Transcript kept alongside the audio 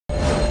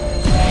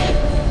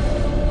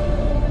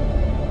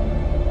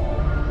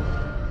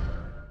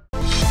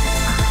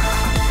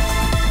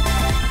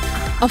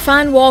A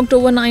fan walked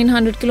over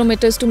 900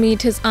 kilometers to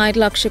meet his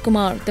idol Akshay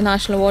Kumar. The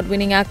national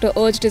award-winning actor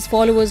urged his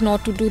followers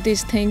not to do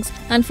these things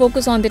and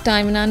focus on their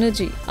time and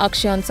energy.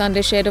 Akshay on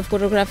Sunday shared a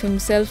photograph of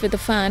himself with a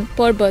fan,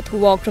 Parbat, who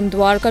walked from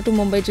Dwarka to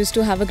Mumbai just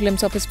to have a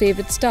glimpse of his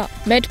favorite star.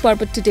 Met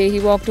Parbat today. He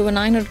walked over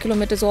 900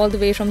 kilometers all the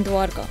way from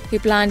Dwarka. He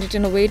planned it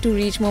in a way to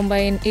reach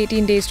Mumbai in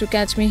 18 days to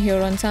catch me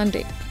here on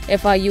Sunday.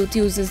 If our youth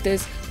uses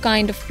this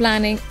kind of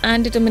planning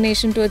and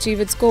determination to achieve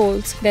its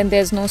goals, then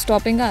there's no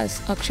stopping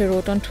us, Akshay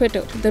wrote on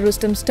Twitter. The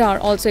Rustom star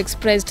also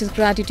expressed his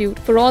gratitude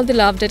for all the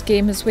love that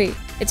came his way.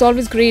 It's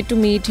always great to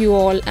meet you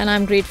all and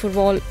I'm grateful for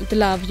all the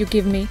love you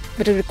give me.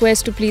 But a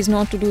request to please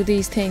not to do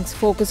these things.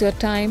 Focus your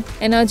time,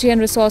 energy and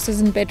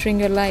resources in bettering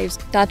your lives.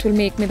 That will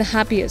make me the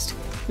happiest.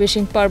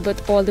 Wishing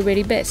Parbat all the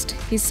very best,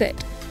 he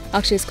said.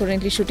 Akshay is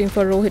currently shooting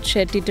for Rohit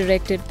Shetty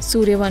directed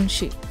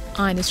Suryavanshi.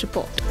 IANS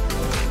report.